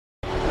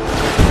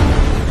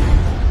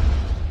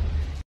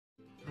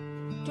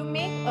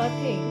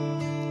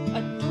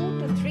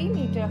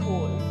meter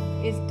hole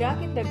is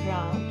dug in the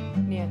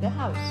ground near the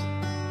house.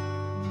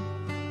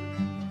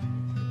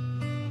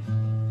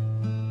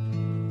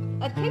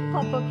 A thick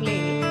copper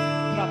plate,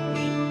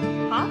 roughly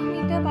half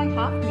meter by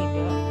half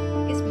meter,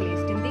 is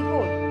placed in the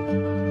hole.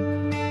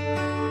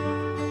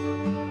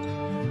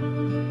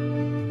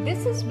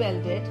 This is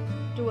welded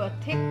to a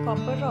thick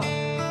copper rod.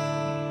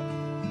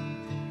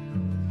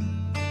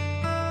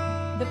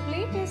 The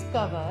plate is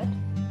covered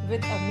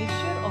with a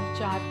mixture of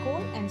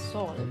charcoal and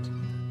salt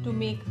to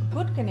make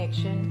good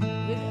connection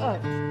with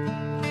earth.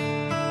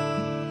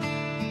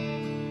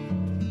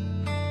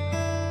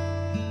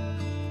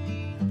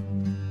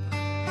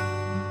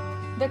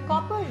 The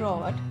copper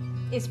rod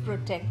is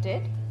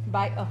protected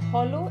by a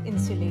hollow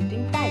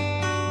insulating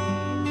pipe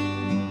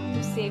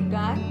to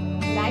safeguard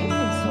life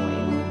in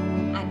soil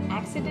and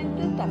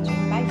accidental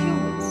touching by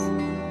humans.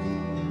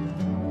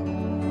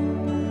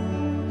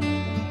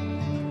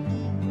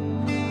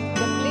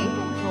 The plate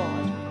and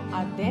rod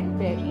are then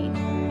buried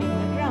in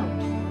the ground.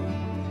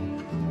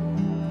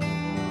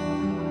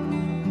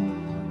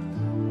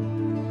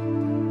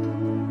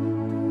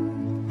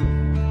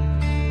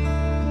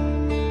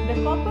 The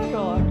copper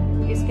rod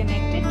is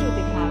connected to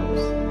the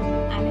house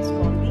and is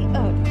called the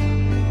earth.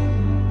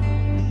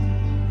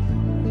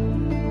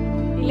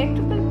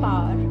 Electrical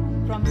power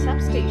from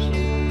substation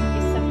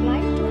is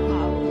supplied to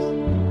house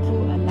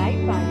through a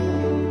live wire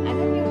and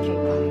a neutral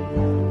wire.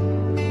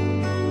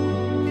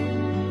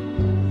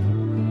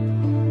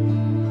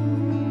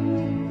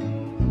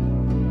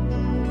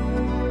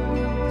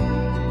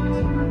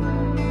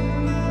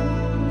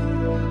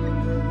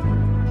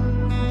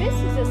 This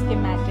is a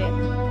schematic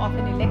of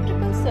an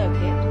electrical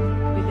circuit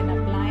with an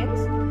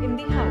appliance in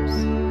the house.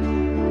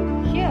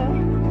 Here,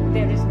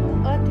 there is no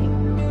earthing.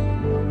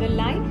 The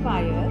live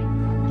wire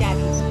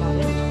carries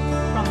current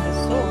from the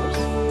source,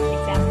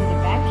 example the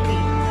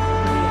battery,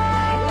 to the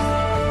appliance,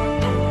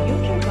 and the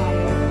neutral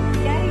wire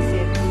carries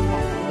it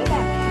back to the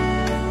battery.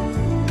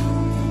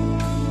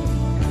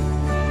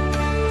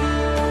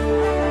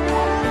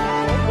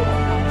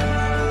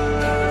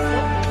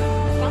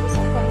 Comes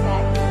in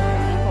contact with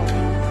the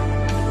body,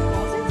 it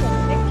causes an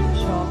electric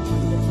shock to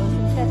the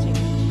person touching it.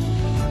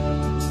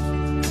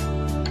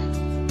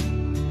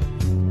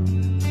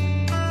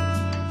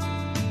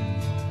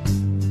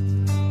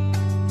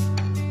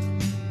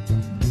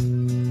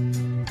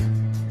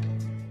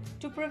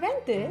 To prevent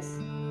this,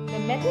 the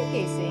metal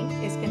casing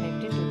is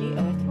connected to the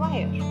earth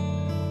wire.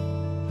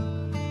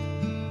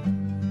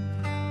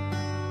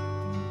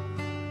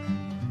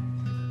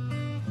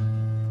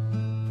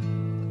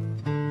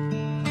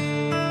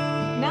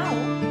 Now,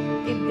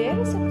 if there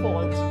is a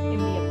fault in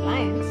the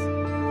appliance,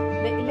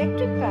 the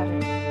electric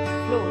current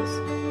flows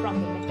from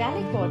the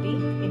metallic body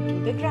into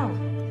the ground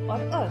or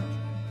earth.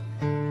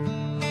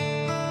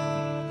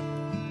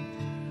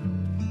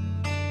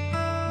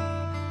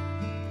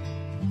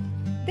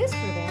 This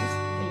prevents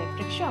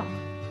electric shock.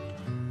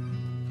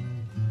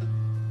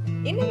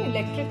 In an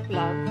electric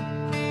plug,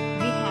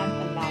 we have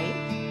a live,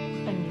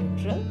 a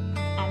neutral,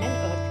 and an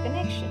earth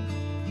connection.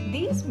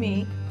 These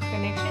make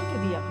connection to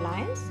the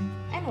appliance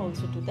and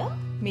also to the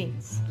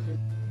mains.